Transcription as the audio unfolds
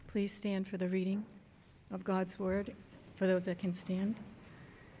Please stand for the reading of God's Word, for those that can stand.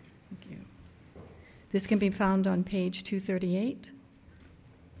 Thank you. This can be found on page 238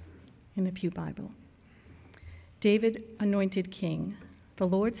 in the Pew Bible. David anointed king. The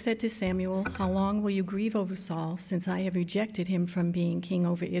Lord said to Samuel, "How long will you grieve over Saul, since I have rejected him from being king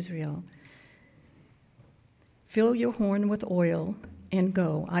over Israel? Fill your horn with oil and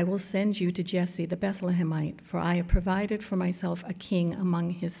go. I will send you to Jesse the Bethlehemite, for I have provided for myself a king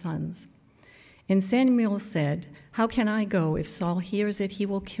among his sons." And Samuel said, "How can I go? If Saul hears it, he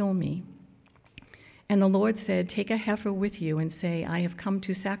will kill me." And the Lord said, "Take a heifer with you and say, 'I have come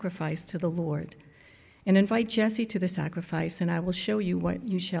to sacrifice to the Lord.' And invite Jesse to the sacrifice, and I will show you what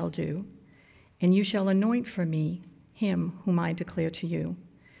you shall do. And you shall anoint for me him whom I declare to you."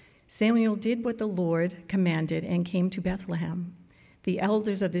 Samuel did what the Lord commanded and came to Bethlehem. The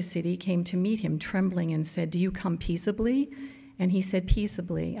elders of the city came to meet him, trembling, and said, "Do you come peaceably?" And he said,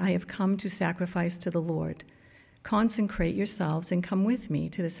 "Peaceably, I have come to sacrifice to the Lord. Consecrate yourselves and come with me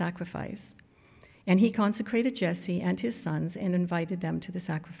to the sacrifice." And he consecrated Jesse and his sons and invited them to the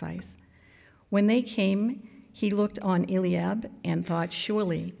sacrifice. When they came, he looked on Eliab and thought,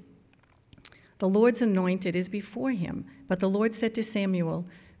 "Surely the Lord's anointed is before him." But the Lord said to Samuel,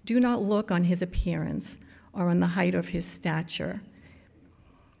 "Do not look on his appearance or on the height of his stature."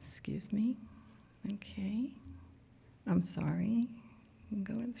 Excuse me. Okay. I'm sorry. I'm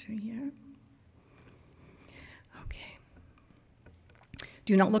going through here. Okay.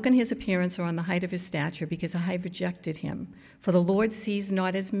 "Do not look on his appearance or on the height of his stature, because I have rejected him. For the Lord sees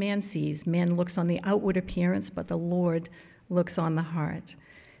not as man sees. Man looks on the outward appearance, but the Lord looks on the heart."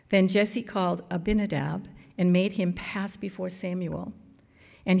 Then Jesse called Abinadab and made him pass before Samuel.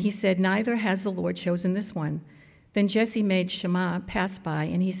 And he said, "Neither has the Lord chosen this one." Then Jesse made Shammah pass by,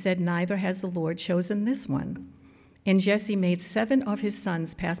 and he said, "Neither has the Lord chosen this one." And Jesse made 7 of his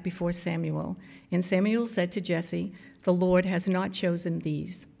sons pass before Samuel. And Samuel said to Jesse, "The Lord has not chosen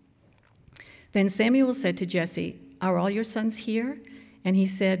these." Then Samuel said to Jesse, "Are all your sons here?" And he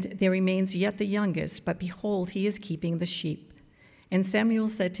said, "There remains yet the youngest, but behold, he is keeping the sheep." And Samuel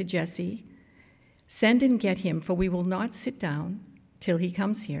said to Jesse, "Send and get him, for we will not sit down till he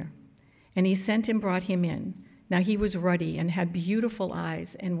comes here." And he sent and brought him in. Now he was ruddy and had beautiful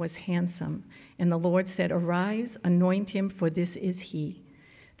eyes and was handsome. And the Lord said, "Arise, anoint him, for this is he."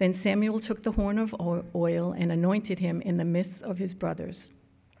 Then Samuel took the horn of oil and anointed him in the midst of his brothers.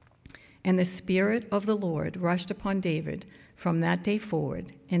 And the Spirit of the Lord rushed upon David from that day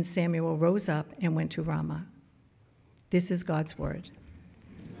forward, and Samuel rose up and went to Ramah. This is God's word.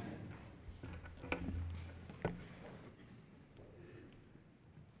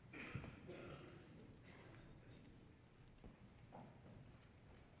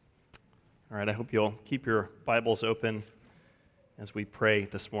 All right, I hope you'll keep your Bibles open as we pray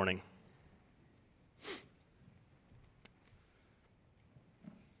this morning.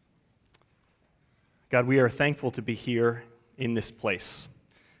 God, we are thankful to be here in this place.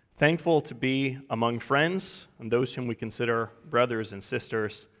 Thankful to be among friends and those whom we consider brothers and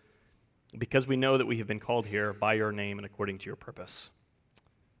sisters, because we know that we have been called here by your name and according to your purpose.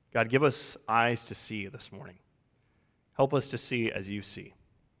 God, give us eyes to see this morning. Help us to see as you see.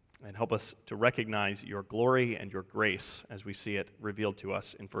 And help us to recognize your glory and your grace as we see it revealed to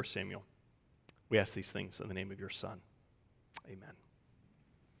us in 1 Samuel. We ask these things in the name of your Son. Amen.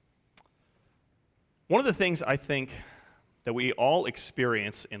 One of the things I think that we all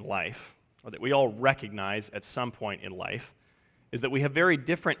experience in life, or that we all recognize at some point in life, is that we have very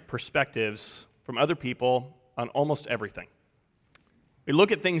different perspectives from other people on almost everything. We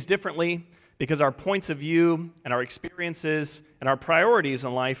look at things differently because our points of view and our experiences and our priorities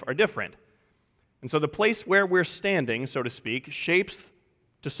in life are different. And so the place where we're standing, so to speak, shapes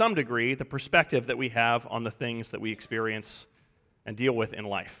to some degree the perspective that we have on the things that we experience and deal with in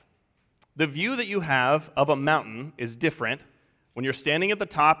life. The view that you have of a mountain is different when you're standing at the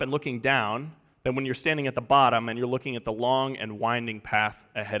top and looking down than when you're standing at the bottom and you're looking at the long and winding path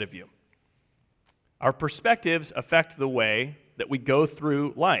ahead of you. Our perspectives affect the way that we go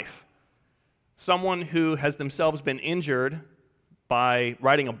through life. Someone who has themselves been injured by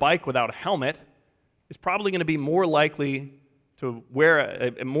riding a bike without a helmet is probably going to be more likely to wear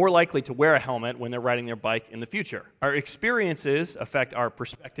a helmet when they're riding their bike in the future. Our experiences affect our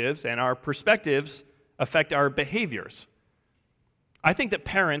perspectives, and our perspectives affect our behaviors. I think that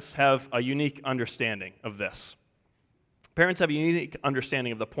parents have a unique understanding of this. Parents have a unique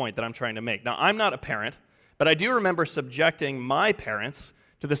understanding of the point that I'm trying to make. Now, I'm not a parent, but I do remember subjecting my parents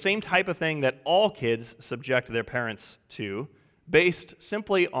to the same type of thing that all kids subject their parents to, based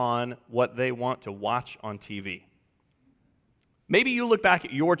simply on what they want to watch on TV. Maybe you look back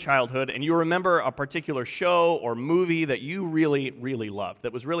at your childhood and you remember a particular show or movie that you really, really loved,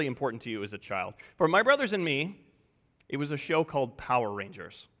 that was really important to you as a child. For my brothers and me, it was a show called Power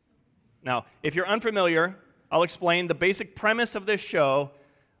Rangers. Now, if you're unfamiliar, I'll explain. The basic premise of this show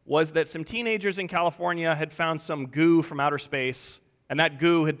was that some teenagers in California had found some goo from outer space, and that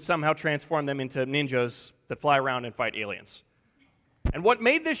goo had somehow transformed them into ninjas that fly around and fight aliens. And what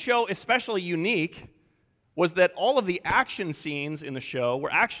made this show especially unique was that all of the action scenes in the show were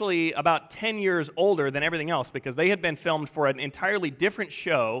actually about 10 years older than everything else because they had been filmed for an entirely different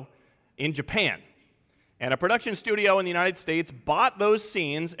show in Japan. And a production studio in the United States bought those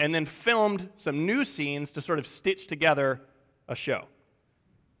scenes and then filmed some new scenes to sort of stitch together a show.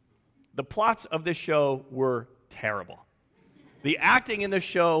 The plots of this show were terrible. The acting in this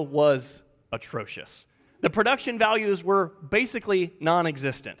show was atrocious. The production values were basically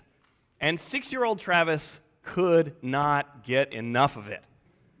non-existent. And 6-year-old Travis could not get enough of it.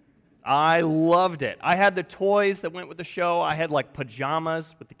 I loved it. I had the toys that went with the show. I had like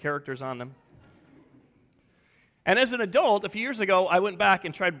pajamas with the characters on them. And as an adult, a few years ago, I went back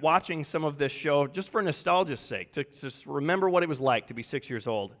and tried watching some of this show just for nostalgia's sake, to just remember what it was like to be 6 years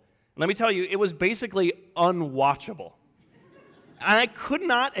old. And let me tell you, it was basically unwatchable. And I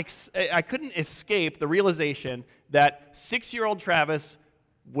couldn't escape the realization that 6-year-old Travis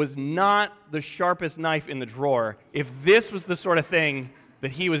was not the sharpest knife in the drawer if this was the sort of thing that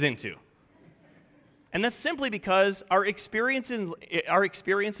he was into. And that's simply because our experiences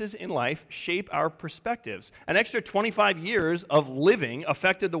in life shape our perspectives. An extra 25 years of living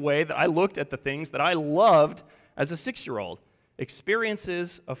affected the way that I looked at the things that I loved as a 6-year-old.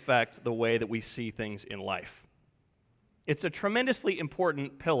 Experiences affect the way that we see things in life. It's a tremendously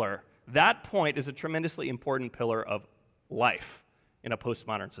important pillar. That point is a tremendously important pillar of life in a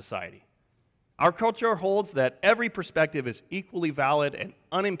postmodern society. Our culture holds that every perspective is equally valid and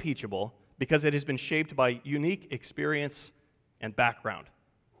unimpeachable because it has been shaped by unique experience and background.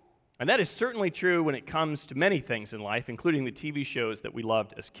 And that is certainly true when it comes to many things in life, including the TV shows that we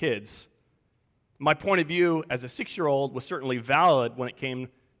loved as kids. My point of view as a 6-year-old was certainly valid when it came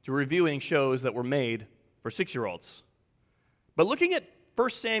to reviewing shows that were made for 6-year-olds. But looking at 1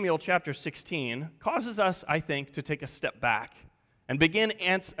 Samuel chapter 16 causes us, I think, to take a step back and begin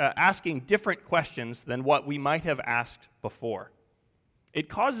asking different questions than what we might have asked before. It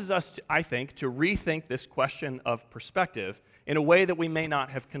causes us, I think, to rethink this question of perspective in a way that we may not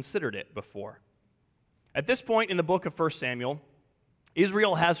have considered it before. At this point in the book of 1 Samuel,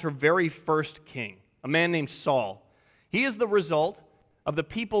 Israel has her very first king, a man named Saul. He is the result of the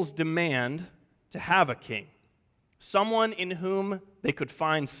people's demand to have a king, someone in whom they could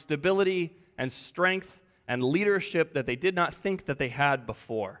find stability and strength and leadership that they did not think that they had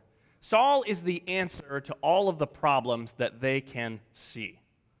before. Saul is the answer to all of the problems that they can see.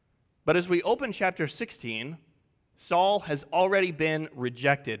 But as we open chapter 16, Saul has already been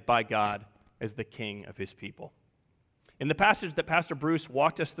rejected by God as the king of his people. In the passage that Pastor Bruce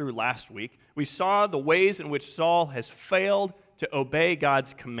walked us through last week, we saw the ways in which Saul has failed to obey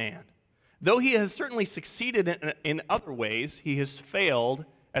God's command. Though he has certainly succeeded in other ways, he has failed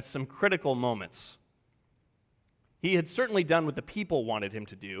at some critical moments. He had certainly done what the people wanted him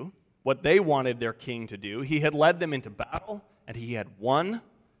to do, what they wanted their king to do. He had led them into battle, and he had won.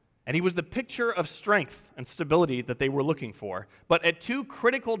 And he was the picture of strength and stability that they were looking for. But at two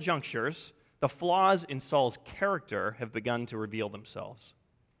critical junctures, the flaws in Saul's character have begun to reveal themselves.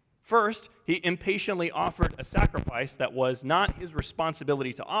 First, he impatiently offered a sacrifice that was not his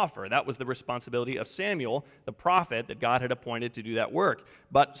responsibility to offer. That was the responsibility of Samuel, the prophet that God had appointed to do that work.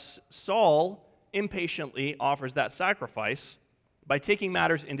 But Saul impatiently offers that sacrifice by taking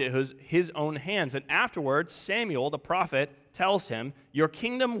matters into his own hands. And afterwards, Samuel, the prophet, tells him, "Your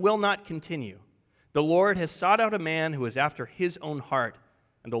kingdom will not continue. The Lord has sought out a man who is after his own heart,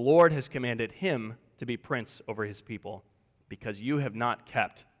 and the Lord has commanded him to be prince over his people, because you have not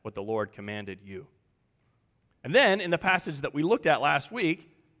kept what the Lord commanded you." And then, in the passage that we looked at last week,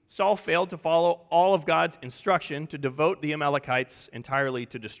 Saul failed to follow all of God's instruction to devote the Amalekites entirely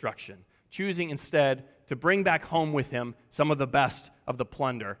to destruction, choosing instead to bring back home with him some of the best of the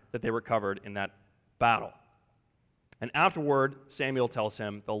plunder that they recovered in that battle. And afterward, Samuel tells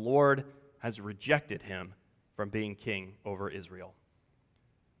him, the Lord has rejected him from being king over Israel.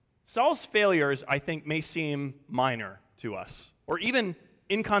 Saul's failures, I think, may seem minor to us, or even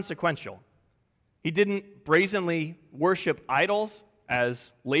inconsequential. He didn't brazenly worship idols,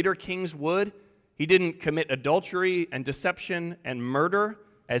 as later kings would. He didn't commit adultery and deception and murder,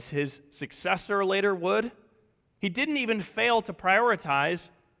 as his successor later would. He didn't even fail to prioritize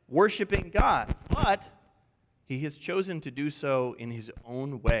worshiping God, but he has chosen to do so in his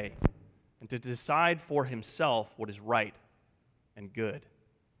own way and to decide for himself what is right and good,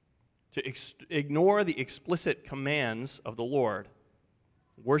 to ignore the explicit commands of the Lord,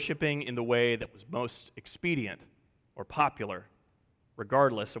 worshiping in the way that was most expedient or popular,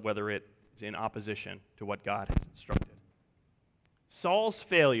 regardless of whether it is in opposition to what God has instructed. Saul's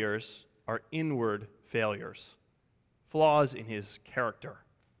failures are inward failures, flaws in his character,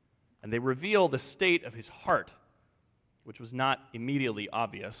 and they reveal the state of his heart, which was not immediately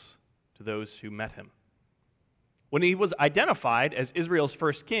obvious to those who met him. When he was identified as Israel's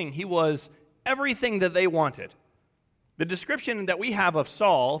first king, he was everything that they wanted. The description that we have of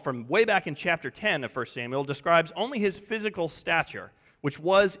Saul from way back in chapter 10 of 1 Samuel describes only his physical stature, which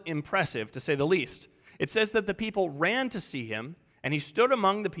was impressive, to say the least. It says that the people ran to see him, and he stood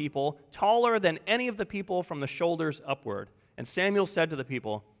among the people, taller than any of the people from the shoulders upward. And Samuel said to the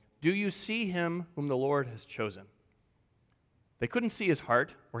people, "Do you see him whom the Lord has chosen?" They couldn't see his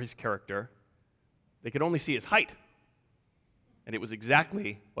heart or his character. They could only see his height. And it was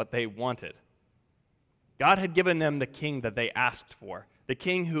exactly what they wanted. God had given them the king that they asked for, the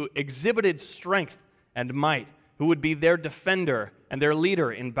king who exhibited strength and might, who would be their defender and their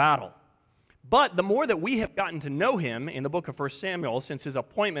leader in battle. But the more that we have gotten to know him in the book of 1 Samuel, since his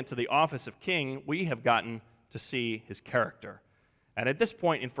appointment to the office of king, we have gotten to see his character. And at this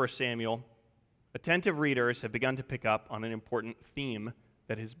point in 1 Samuel, attentive readers have begun to pick up on an important theme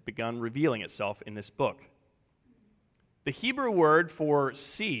that has begun revealing itself in this book. The Hebrew word for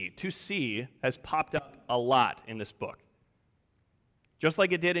see, to see, has popped up a lot in this book. Just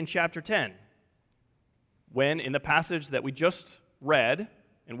like it did in chapter 10, when in the passage that we just read,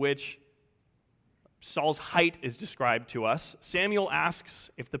 in which Saul's height is described to us, Samuel asks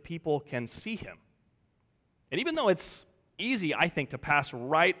if the people can see him. And even though it's easy, I think, to pass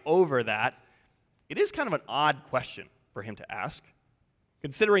right over that, it is kind of an odd question for him to ask,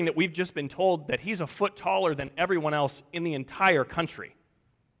 considering that we've just been told that he's a foot taller than everyone else in the entire country.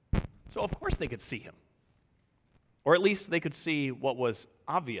 So of course they could see him. Or at least they could see what was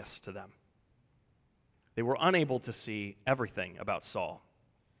obvious to them. They were unable to see everything about Saul.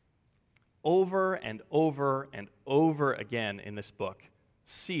 Over and over and over again in this book,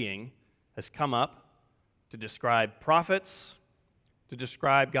 seeing has come up to describe prophets, to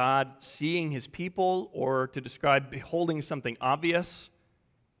describe God seeing his people, or to describe beholding something obvious.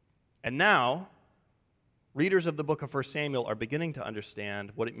 And now, readers of the book of 1 Samuel are beginning to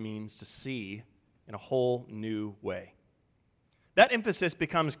understand what it means to see in a whole new way. That emphasis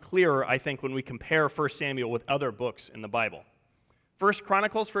becomes clearer, I think, when we compare 1 Samuel with other books in the Bible. 1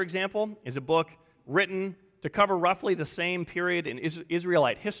 Chronicles, for example, is a book written to cover roughly the same period in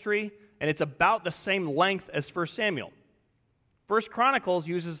Israelite history, and it's about the same length as 1 Samuel. 1 Chronicles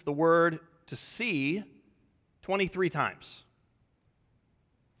uses the word to see 23 times.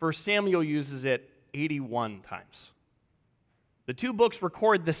 1 Samuel uses it 81 times. The two books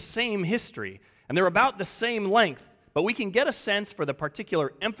record the same history, and they're about the same length, but we can get a sense for the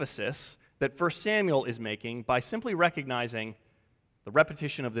particular emphasis that 1 Samuel is making by simply recognizing the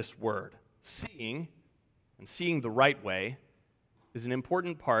repetition of this word. Seeing, and seeing the right way, is an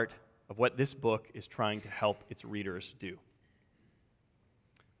important part of what this book is trying to help its readers do.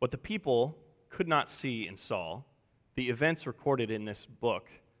 What the people could not see in Saul, the events recorded in this book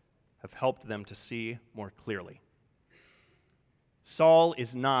have helped them to see more clearly. Saul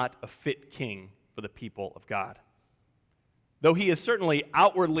is not a fit king for the people of God. Though he is certainly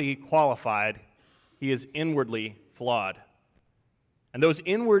outwardly qualified, he is inwardly flawed. And those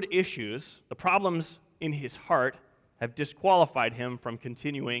inward issues, the problems in his heart, have disqualified him from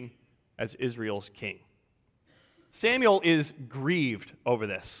continuing as Israel's king. Samuel is grieved over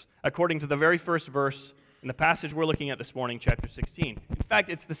this, according to the very first verse in the passage we're looking at this morning, chapter 16. In fact,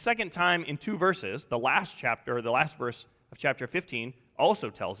 it's the second time in two verses. The last verse of chapter 15 also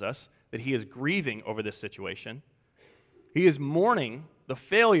tells us that he is grieving over this situation. He is mourning the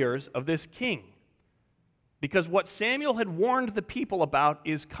failures of this king, because what Samuel had warned the people about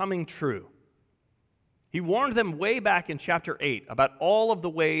is coming true. He warned them way back in chapter 8 about all of the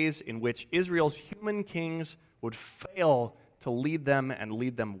ways in which Israel's human kings would fail to lead them and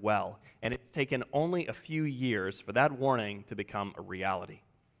lead them well. And it's taken only a few years for that warning to become a reality.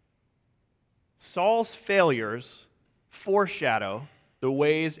 Saul's failures foreshadow the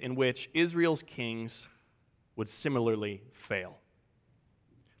ways in which Israel's kings would similarly fail.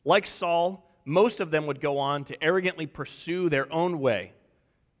 Like Saul, most of them would go on to arrogantly pursue their own way,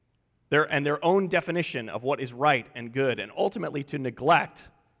 their own definition of what is right and good, and ultimately to neglect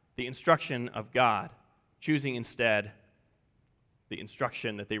the instruction of God, choosing instead the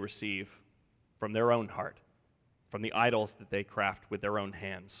instruction that they receive from their own heart from the idols that they craft with their own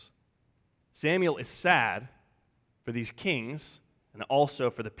hands. Samuel is sad for these kings and also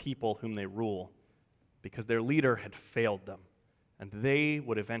for the people whom they rule, because their leader had failed them, and they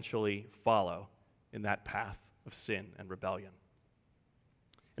would eventually follow in that path of sin and rebellion.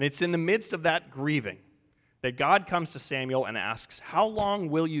 And it's in the midst of that grieving that God comes to Samuel and asks, "How long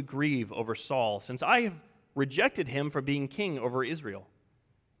will you grieve over Saul, since I have rejected him for being king over Israel?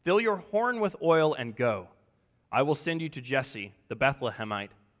 Fill your horn with oil and go. I will send you to Jesse, the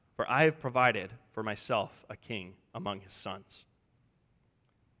Bethlehemite, for I have provided for myself a king among his sons."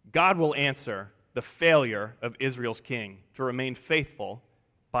 God will answer the failure of Israel's king to remain faithful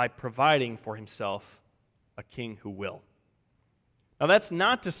by providing for himself a king who will. Now, that's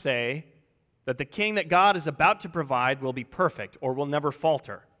not to say that the king that God is about to provide will be perfect or will never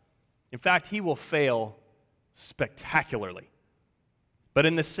falter. In fact, he will fail spectacularly. But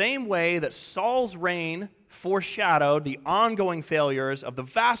in the same way that Saul's reign foreshadowed the ongoing failures of the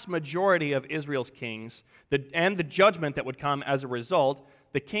vast majority of Israel's kings and the judgment that would come as a result,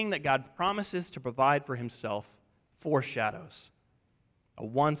 the king that God promises to provide for himself foreshadows a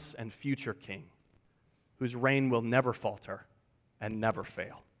once and future king whose reign will never falter and never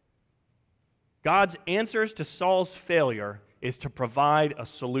fail. God's answers to Saul's failure is to provide a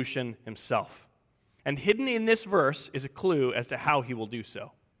solution himself. And hidden in this verse is a clue as to how he will do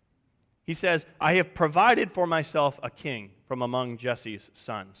so. He says, "I have provided for myself a king from among Jesse's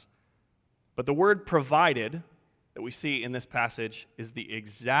sons." But the word provided that we see in this passage is the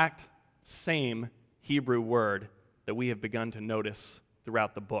exact same Hebrew word that we have begun to notice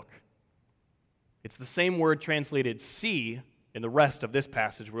throughout the book. It's the same word translated see in the rest of this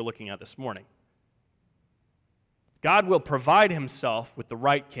passage we're looking at this morning. God will provide himself with the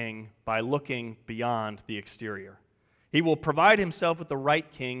right king by looking beyond the exterior. He will provide himself with the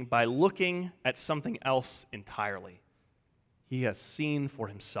right king by looking at something else entirely. He has seen for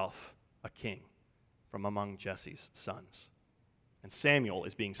himself a king from among Jesse's sons. And Samuel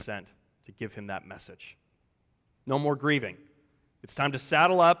is being sent to give him that message. No more grieving. It's time to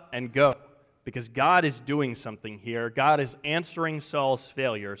saddle up and go, because God is doing something here. God is answering Saul's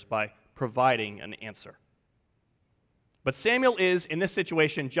failures by providing an answer. But Samuel is, in this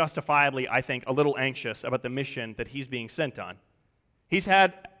situation, justifiably, I think, a little anxious about the mission that he's being sent on. He's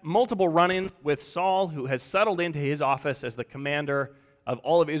had multiple run-ins with Saul, who has settled into his office as the commander of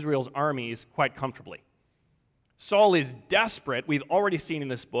all of Israel's armies quite comfortably. Saul is desperate, we've already seen in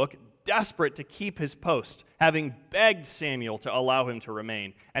this book, desperate to keep his post, having begged Samuel to allow him to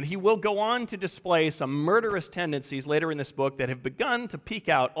remain. And he will go on to display some murderous tendencies later in this book that have begun to peek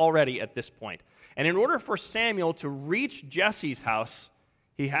out already at this point. And in order for Samuel to reach Jesse's house,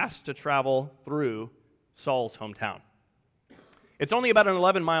 he has to travel through Saul's hometown. It's only about an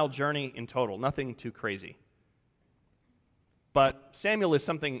 11-mile journey in total, nothing too crazy. But Samuel is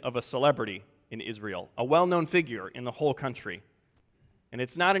something of a celebrity in Israel, a well-known figure in the whole country. And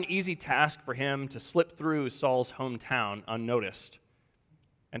it's not an easy task for him to slip through Saul's hometown unnoticed.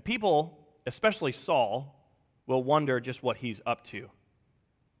 And people, especially Saul, will wonder just what he's up to.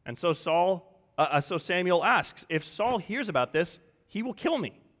 And so Samuel asks, if Saul hears about this, he will kill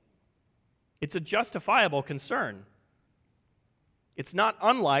me. It's a justifiable concern. It's not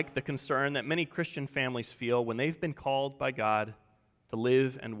unlike the concern that many Christian families feel when they've been called by God to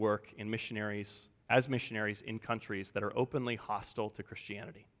live and work as missionaries in countries that are openly hostile to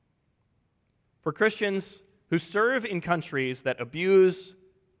Christianity. For Christians who serve in countries that abuse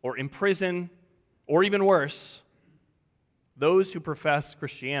or imprison, or even worse, those who profess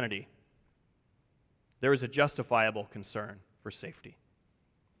Christianity, there is a justifiable concern for safety.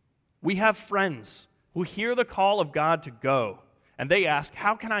 We have friends who hear the call of God to go, and they ask,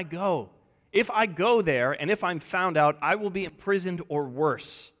 how can I go? If I go there, and if I'm found out, I will be imprisoned or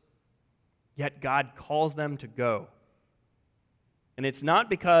worse. Yet God calls them to go. And it's not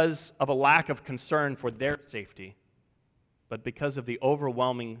because of a lack of concern for their safety, but because of the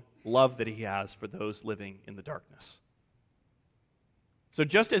overwhelming love that he has for those living in the darkness. So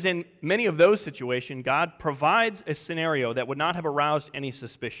just as in many of those situations, God provides a scenario that would not have aroused any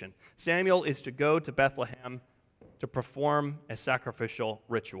suspicion. Samuel is to go to Bethlehem to perform a sacrificial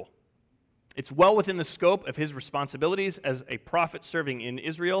ritual. It's well within the scope of his responsibilities as a prophet serving in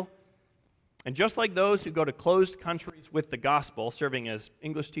Israel. And just like those who go to closed countries with the gospel, serving as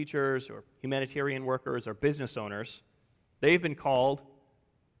English teachers or humanitarian workers or business owners, they've been called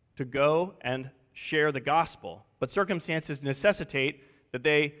to go and share the gospel. But circumstances necessitate that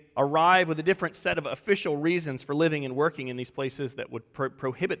they arrive with a different set of official reasons for living and working in these places that would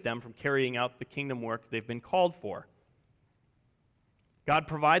prohibit them from carrying out the kingdom work they've been called for. God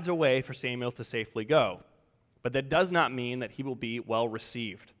provides a way for Samuel to safely go. but that does not mean that he will be well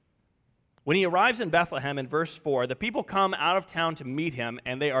received. When he arrives in Bethlehem in verse 4, the people come out of town to meet him,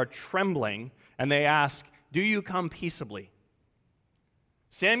 and they are trembling, and they ask, "Do you come peaceably?"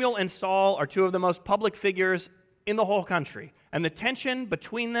 Samuel and Saul are two of the most public figures in the whole country, and the tension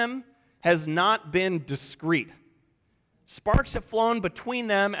between them has not been discreet. Sparks have flown between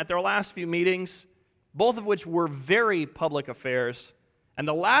them at their last few meetings, both of which were very public affairs, and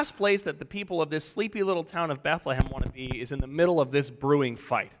the last place that the people of this sleepy little town of Bethlehem want to be is in the middle of this brewing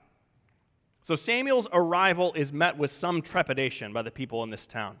fight. So Samuel's arrival is met with some trepidation by the people in this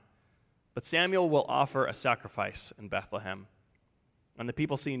town. But Samuel will offer a sacrifice in Bethlehem, and the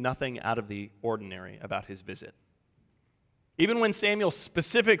people see nothing out of the ordinary about his visit. Even when Samuel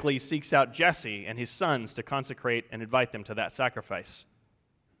specifically seeks out Jesse and his sons to consecrate and invite them to that sacrifice.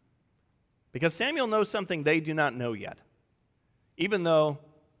 Because Samuel knows something they do not know yet. Even though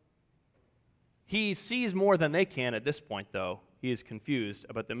he sees more than they can at this point, though, he is confused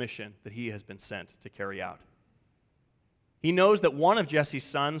about the mission that he has been sent to carry out. He knows that one of Jesse's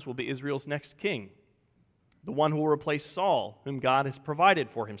sons will be Israel's next king, the one who will replace Saul, whom God has provided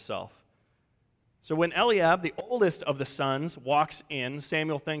for himself. So when Eliab, the oldest of the sons, walks in,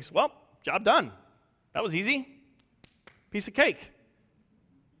 Samuel thinks, well, job done. That was easy. Piece of cake.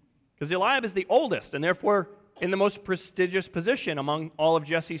 Because Eliab is the oldest, and therefore in the most prestigious position among all of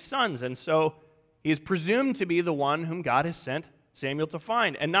Jesse's sons, and so he is presumed to be the one whom God has sent Samuel to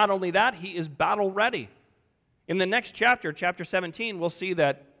find. And not only that, he is battle ready. In the next chapter, chapter 17, we'll see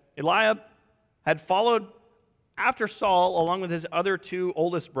that Eliab had followed after Saul, along with his other two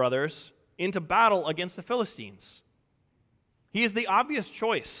oldest brothers, into battle against the Philistines. He is the obvious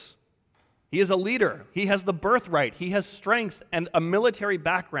choice. He is a leader. He has the birthright. He has strength and a military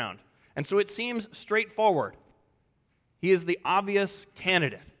background. And so it seems straightforward. He is the obvious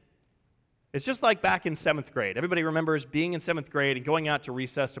candidate. It's just like back in 7th grade. Everybody remembers being in 7th grade and going out to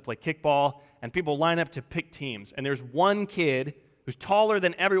recess to play kickball, and people line up to pick teams. And there's one kid who's taller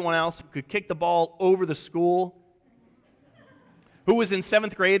than everyone else, who could kick the ball over the school, who was in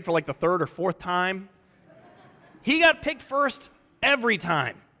 7th grade for like the 3rd or 4th time. He got picked first every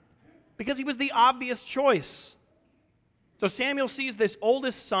time because he was the obvious choice. So Samuel sees this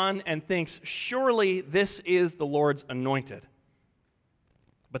oldest son and thinks, surely this is the Lord's anointed.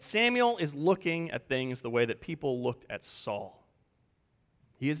 But Samuel is looking at things the way that people looked at Saul.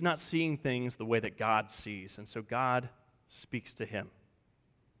 He is not seeing things the way that God sees, and so God speaks to him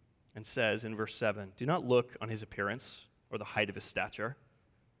and says in verse 7, "Do not look on his appearance or the height of his stature,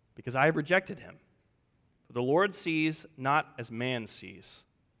 because I have rejected him. For the Lord sees not as man sees.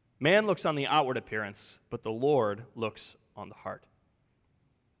 Man looks on the outward appearance, but the Lord looks on the heart."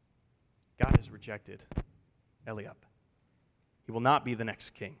 God has rejected Eliab. He will not be the next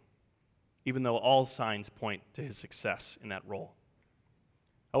king, even though all signs point to his success in that role.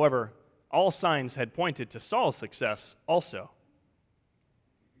 However, all signs had pointed to Saul's success also.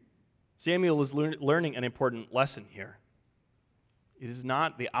 Samuel is learning an important lesson here. It is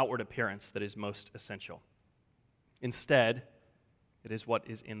not the outward appearance that is most essential. Instead, it is what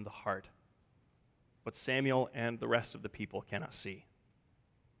is in the heart, what Samuel and the rest of the people cannot see.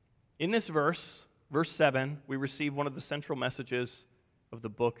 In this verse, verse 7, we receive one of the central messages of the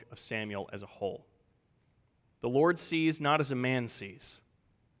book of Samuel as a whole. The Lord sees not as a man sees.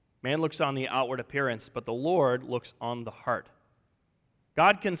 Man looks on the outward appearance, but the Lord looks on the heart.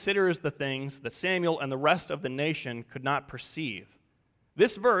 God considers the things that Samuel and the rest of the nation could not perceive.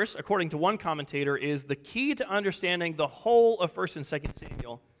 This verse, according to one commentator, is the key to understanding the whole of 1st and 2nd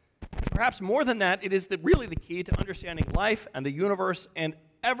Samuel. Perhaps more than that, it is really the key to understanding life and the universe and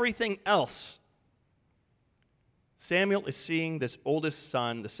everything else. Samuel is seeing this oldest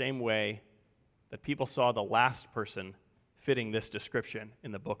son the same way that people saw the last person fitting this description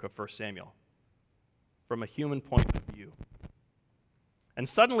in the book of 1 Samuel, from a human point of view. And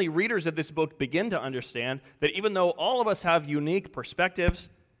suddenly, readers of this book begin to understand that even though all of us have unique perspectives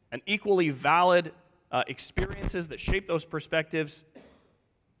and equally valid experiences that shape those perspectives,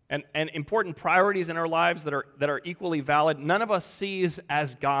 and important priorities in our lives that are equally valid, none of us sees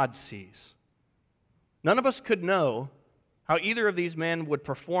as God sees. None of us could know how either of these men would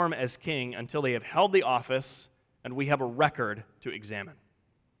perform as king until they have held the office and we have a record to examine.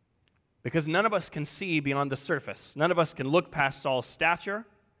 Because none of us can see beyond the surface. None of us can look past Saul's stature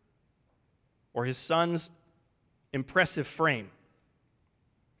or his son's impressive frame.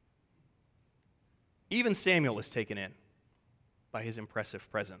 Even Samuel is taken in by his impressive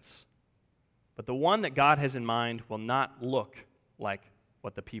presence. But the one that God has in mind will not look like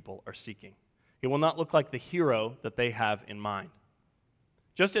what the people are seeking. He will not look like the hero that they have in mind.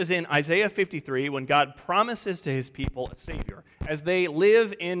 Just as in Isaiah 53, when God promises to his people a Savior. As they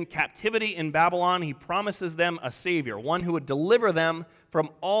live in captivity in Babylon, he promises them a Savior, one who would deliver them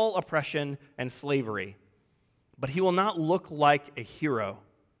from all oppression and slavery. But he will not look like a hero,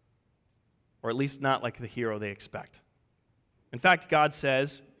 or at least not like the hero they expect. In fact, God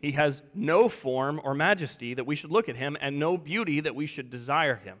says he has no form or majesty that we should look at him, and no beauty that we should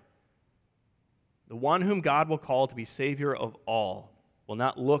desire him. The one whom God will call to be Savior of all will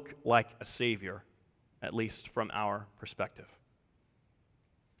not look like a Savior, at least from our perspective.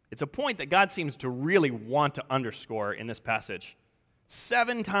 It's a point that God seems to really want to underscore in this passage.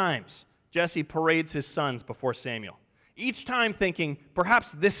 7 times, Jesse parades his sons before Samuel, each time thinking,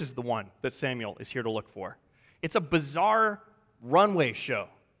 perhaps this is the one that Samuel is here to look for. It's a bizarre runway show.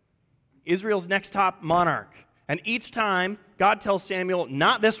 Israel's next top monarch. And each time, God tells Samuel,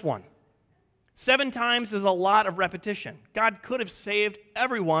 not this one. 7 times is a lot of repetition. God could have saved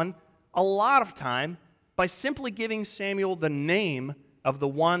everyone a lot of time by simply giving Samuel the name of the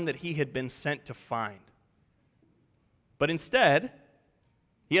one that he had been sent to find. But instead,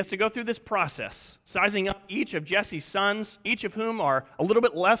 he has to go through this process, sizing up each of Jesse's sons, each of whom are a little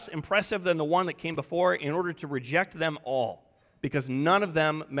bit less impressive than the one that came before, in order to reject them all, because none of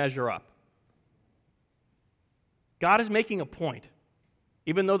them measure up. God is making a point.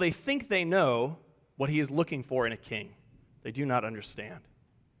 Even though they think they know what he is looking for in a king, they do not understand.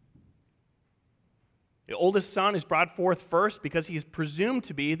 The oldest son is brought forth first because he is presumed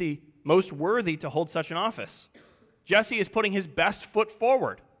to be the most worthy to hold such an office. Jesse is putting his best foot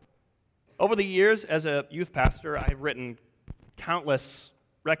forward. Over the years, as a youth pastor, I've written countless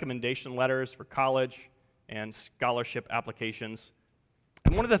recommendation letters for college and scholarship applications.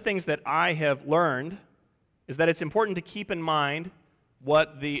 And one of the things that I have learned is that it's important to keep in mind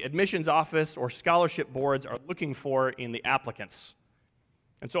what the admissions office or scholarship boards are looking for in the applicants.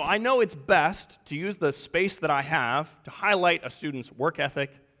 And so I know it's best to use the space that I have to highlight a student's work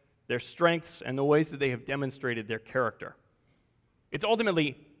ethic, their strengths, and the ways that they have demonstrated their character. It's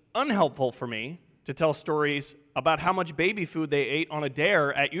ultimately unhelpful for me to tell stories about how much baby food they ate on a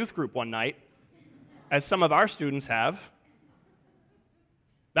dare at youth group one night, as some of our students have.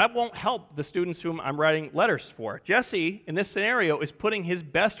 That won't help the students whom I'm writing letters for. Jesse, in this scenario, is putting his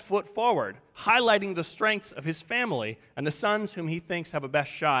best foot forward, highlighting the strengths of his family and the sons whom he thinks have a best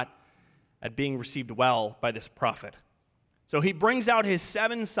shot at being received well by this prophet. So he brings out his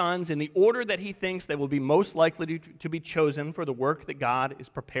 7 sons in the order that he thinks they will be most likely to be chosen for the work that God is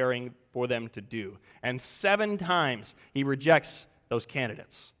preparing for them to do. And 7 times he rejects those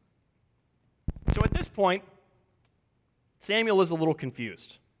candidates. So at this point, Samuel is a little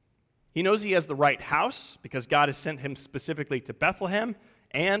confused. He knows he has the right house because God has sent him specifically to Bethlehem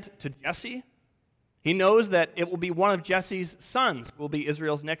and to Jesse. He knows that it will be one of Jesse's sons who will be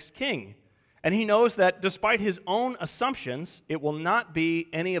Israel's next king. And he knows that despite his own assumptions, it will not be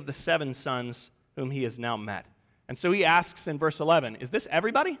any of the 7 sons whom he has now met. And so he asks in verse 11, is this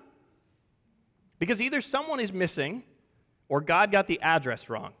everybody? Because either someone is missing or God got the address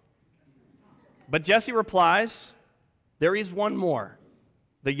wrong. But Jesse replies, there is one more,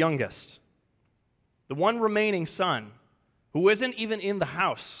 the youngest, the one remaining son, who isn't even in the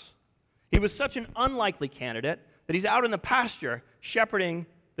house. He was such an unlikely candidate that he's out in the pasture shepherding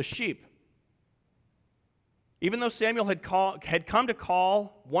the sheep. Even though Samuel had come to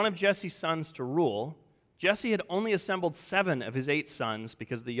call one of Jesse's sons to rule, Jesse had only assembled 7 of his 8 sons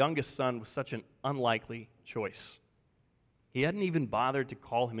because the youngest son was such an unlikely choice. He hadn't even bothered to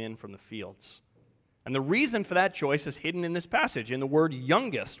call him in from the fields. And the reason for that choice is hidden in this passage, in the word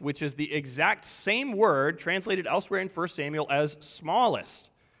youngest, which is the exact same word translated elsewhere in 1 Samuel as smallest.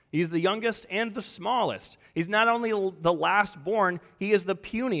 He's the youngest and the smallest. He's not only the last born, he is the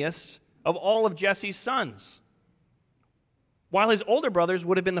puniest of all of Jesse's sons. While his older brothers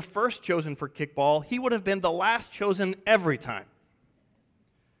would have been the first chosen for kickball, he would have been the last chosen every time.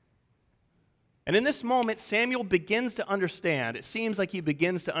 And in this moment, Samuel begins to understand, it seems like he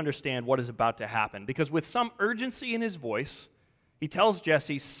begins to understand what is about to happen, because with some urgency in his voice, he tells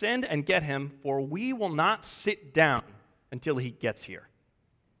Jesse, send and get him, for we will not sit down until he gets here.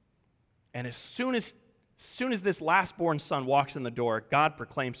 And as soon as this last-born son walks in the door, God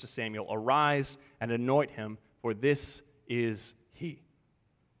proclaims to Samuel, arise and anoint him, for this is he.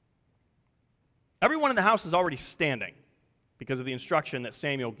 Everyone in the house is already standing because of the instruction that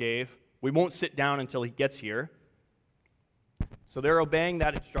Samuel gave. We won't sit down until he gets here. So they're obeying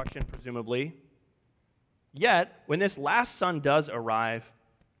that instruction, presumably. Yet, when this last son does arrive,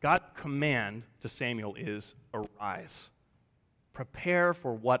 God's command to Samuel is, arise. Prepare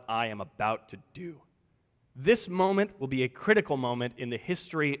for what I am about to do. This moment will be a critical moment in the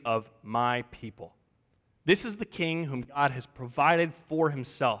history of my people. This is the king whom God has provided for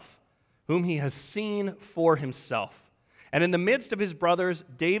himself, whom he has seen for himself. And in the midst of his brothers,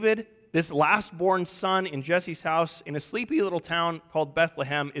 David, this last-born son in Jesse's house in a sleepy little town called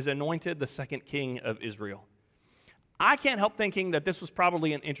Bethlehem, is anointed the second king of Israel. I can't help thinking that this was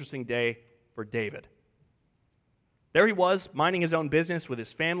probably an interesting day for David. There he was, minding his own business with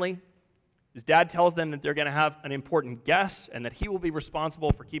his family. His dad tells them that they're going to have an important guest and that he will be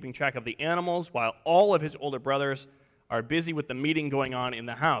responsible for keeping track of the animals while all of his older brothers are busy with the meeting going on in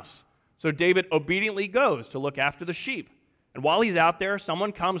the house. So David obediently goes to look after the sheep. And while he's out there,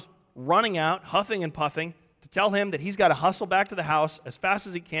 someone comes running out, huffing and puffing, to tell him that he's got to hustle back to the house as fast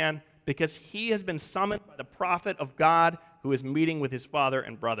as he can because he has been summoned by the prophet of God who is meeting with his father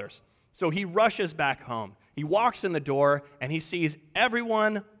and brothers. So he rushes back home. He walks in the door, and he sees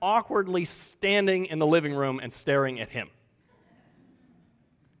everyone awkwardly standing in the living room and staring at him.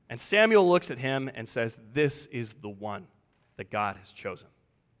 And Samuel looks at him and says, "This is the one that God has chosen."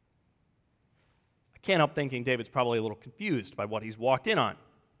 I can't help thinking David's probably a little confused by what he's walked in on.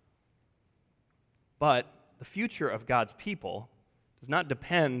 But the future of God's people does not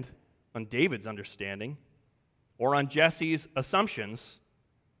depend on David's understanding or on Jesse's assumptions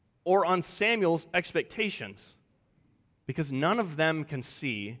or on Samuel's expectations, because none of them can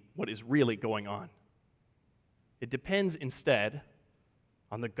see what is really going on. It depends instead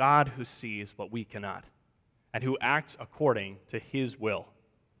on the God who sees what we cannot and who acts according to his will.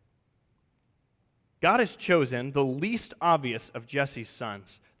 God has chosen the least obvious of Jesse's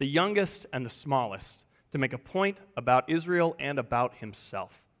sons, the youngest and the smallest, to make a point about Israel and about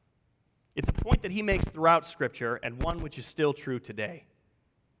himself. It's a point that he makes throughout Scripture and one which is still true today.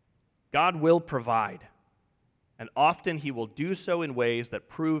 God will provide, and often he will do so in ways that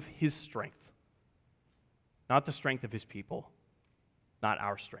prove his strength, not the strength of his people, not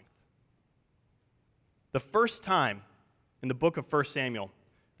our strength. The first time in the book of 1 Samuel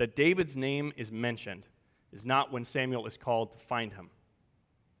that David's name is mentioned is not when Samuel is called to find him,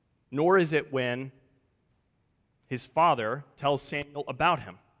 nor is it when his father tells Samuel about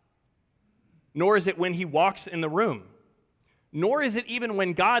him, nor is it when he walks in the room, nor is it even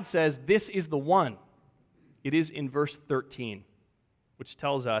when God says, "This is the one." It is in verse 13, which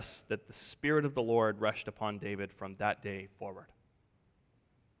tells us that the Spirit of the Lord rushed upon David from that day forward.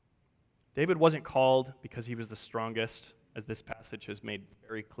 David wasn't called because he was the strongest, as this passage has made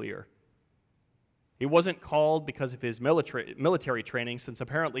very clear. He wasn't called because of his military training, since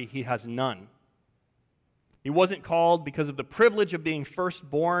apparently he has none. He wasn't called because of the privilege of being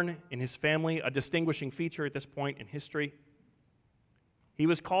firstborn in his family, a distinguishing feature at this point in history. He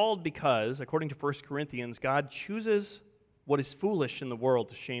was called because, according to 1 Corinthians, God chooses what is foolish in the world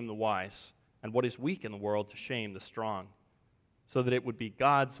to shame the wise, and what is weak in the world to shame the strong, so that it would be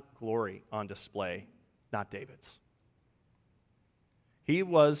God's glory on display, not David's. He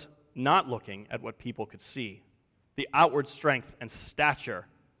was not looking at what people could see, the outward strength and stature,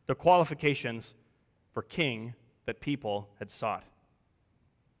 the qualifications for king that people had sought.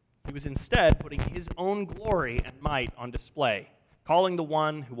 He was instead putting his own glory and might on display, calling the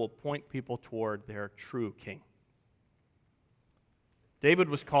one who will point people toward their true king. David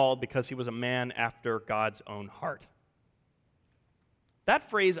was called because he was a man after God's own heart. That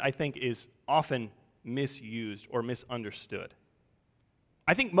phrase, I think, is often misused or misunderstood.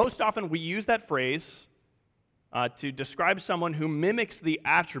 I think most often we use that phrase to describe someone who mimics the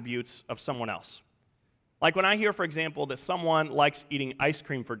attributes of someone else. Like when I hear, for example, that someone likes eating ice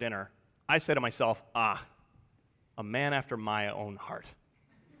cream for dinner, I say to myself, a man after my own heart.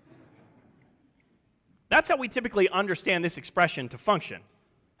 That's how we typically understand this expression to function.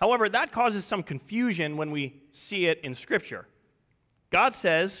 However, that causes some confusion when we see it in Scripture. God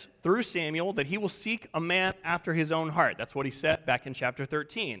says through Samuel that he will seek a man after his own heart. That's what he said back in chapter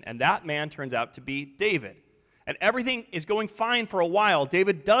 13. And that man turns out to be David. And everything is going fine for a while.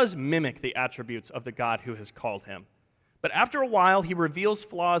 David does mimic the attributes of the God who has called him. But after a while, he reveals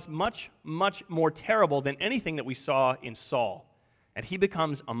flaws much, much more terrible than anything that we saw in Saul. And he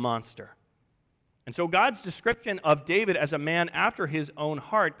becomes a monster. And so God's description of David as a man after his own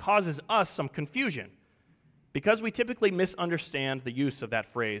heart causes us some confusion, because we typically misunderstand the use of that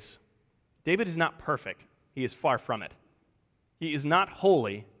phrase. David is not perfect. He is far from it. He is not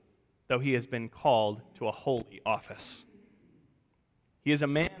holy, though he has been called to a holy office. He is a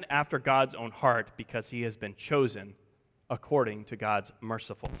man after God's own heart because he has been chosen according to God's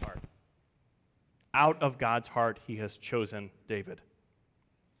merciful heart. Out of God's heart, he has chosen David.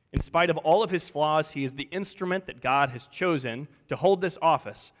 In spite of all of his flaws, he is the instrument that God has chosen to hold this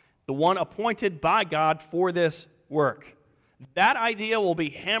office, the one appointed by God for this work. That idea will be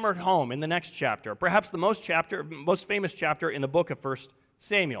hammered home in the next chapter, perhaps the most famous chapter in the book of 1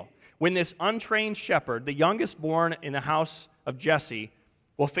 Samuel, when this untrained shepherd, the youngest born in the house of Jesse,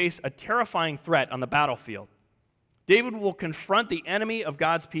 will face a terrifying threat on the battlefield. David will confront the enemy of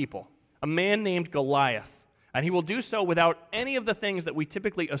God's people, a man named Goliath, and he will do so without any of the things that we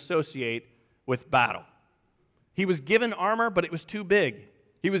typically associate with battle. He was given armor, but it was too big.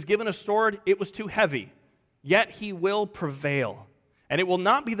 He was given a sword, it was too heavy. Yet he will prevail, and it will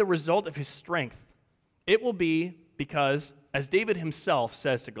not be the result of his strength. It will be because, as David himself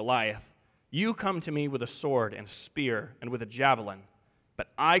says to Goliath, "You come to me with a sword and a spear and with a javelin,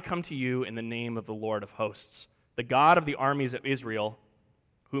 but I come to you in the name of the Lord of hosts, the God of the armies of Israel,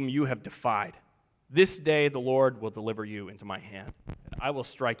 whom you have defied. This day the Lord will deliver you into my hand, and I will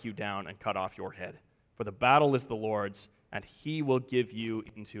strike you down and cut off your head. For the battle is the Lord's, and he will give you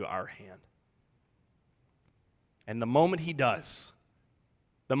into our hand." And the moment he does,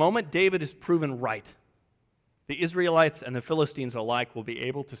 the moment David is proven right, the Israelites and the Philistines alike will be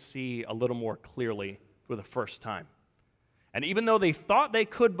able to see a little more clearly for the first time. And even though they thought they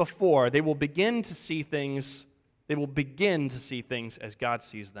could before, they will begin to see things as God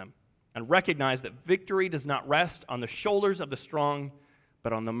sees them, and recognize that victory does not rest on the shoulders of the strong,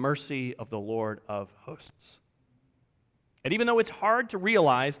 but on the mercy of the Lord of hosts. And even though it's hard to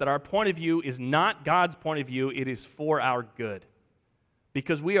realize that our point of view is not God's point of view, it is for our good.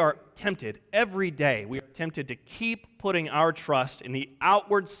 Because we are tempted every day, we are tempted to keep putting our trust in the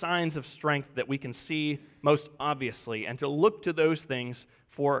outward signs of strength that we can see most obviously, and to look to those things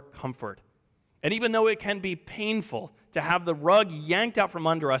for comfort. And even though it can be painful to have the rug yanked out from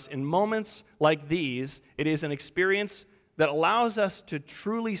under us in moments like these, it is an experience that allows us to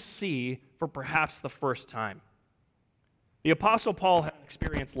truly see for perhaps the first time. The Apostle Paul had an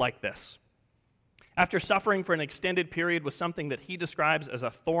experience like this. After suffering for an extended period with something that he describes as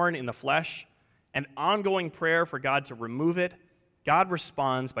a thorn in the flesh, and ongoing prayer for God to remove it, God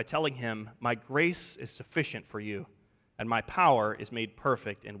responds by telling him, "My grace is sufficient for you, and my power is made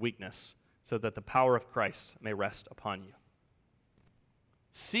perfect in weakness, so that the power of Christ may rest upon you."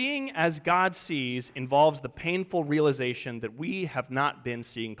 Seeing as God sees involves the painful realization that we have not been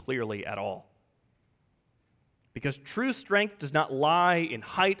seeing clearly at all. Because true strength does not lie in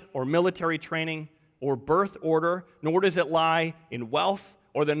height or military training or birth order, nor does it lie in wealth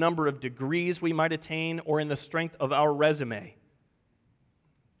or the number of degrees we might attain or in the strength of our resume.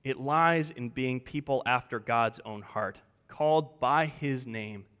 It lies in being people after God's own heart, called by his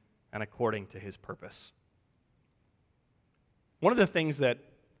name and according to his purpose. One of the things that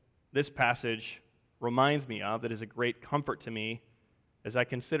this passage reminds me of that is a great comfort to me as I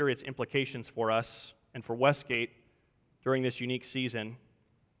consider its implications for us and for Westgate during this unique season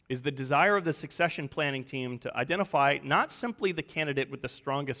is the desire of the succession planning team to identify not simply the candidate with the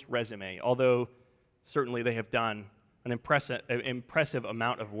strongest resume, although certainly they have done an impressive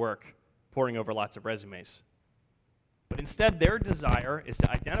amount of work poring over lots of resumes. But instead, their desire is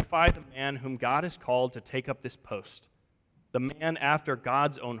to identify the man whom God has called to take up this post, the man after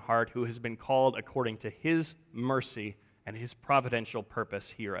God's own heart who has been called according to his mercy and his providential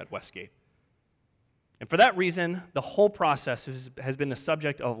purpose here at Westgate. And for that reason, the whole process has been the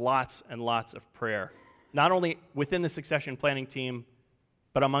subject of lots and lots of prayer, not only within the succession planning team,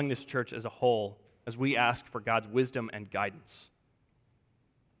 but among this church as a whole, as we ask for God's wisdom and guidance.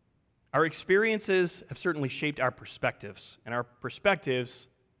 Our experiences have certainly shaped our perspectives, and our perspectives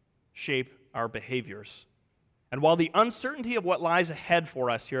shape our behaviors. And while the uncertainty of what lies ahead for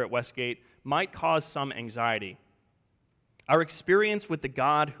us here at Westgate might cause some anxiety, our experience with the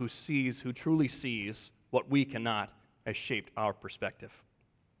God who truly sees what we cannot, has shaped our perspective.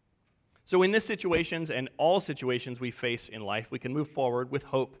 So in this situations and all situations we face in life, we can move forward with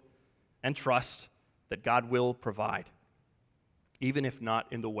hope and trust that God will provide, even if not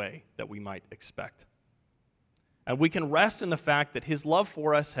in the way that we might expect. And we can rest in the fact that his love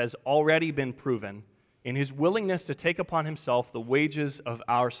for us has already been proven in his willingness to take upon himself the wages of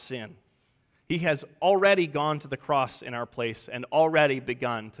our sin. He has already gone to the cross in our place and already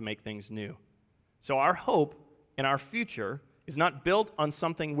begun to make things new. So our hope in our future is not built on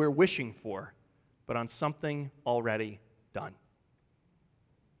something we're wishing for, but on something already done.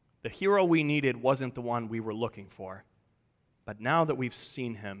 The hero we needed wasn't the one we were looking for, but now that we've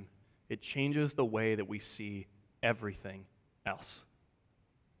seen him, it changes the way that we see everything else.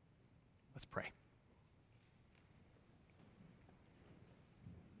 Let's pray.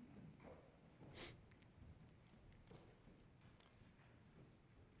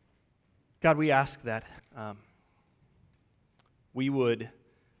 God, we ask that we would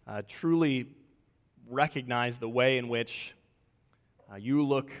truly recognize the way in which you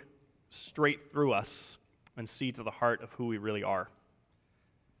look straight through us and see to the heart of who we really are.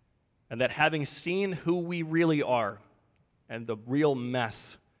 And that having seen who we really are and the real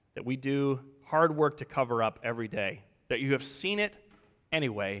mess that we do hard work to cover up every day, that you have seen it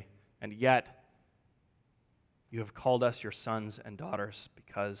anyway, and yet you have called us your sons and daughters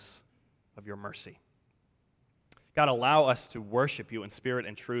because of your mercy. God, allow us to worship you in spirit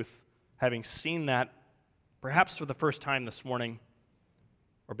and truth, having seen that perhaps for the first time this morning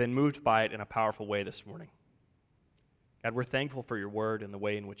or been moved by it in a powerful way this morning. God, we're thankful for your word and the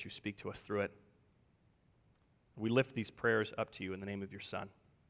way in which you speak to us through it. We lift these prayers up to you in the name of your Son.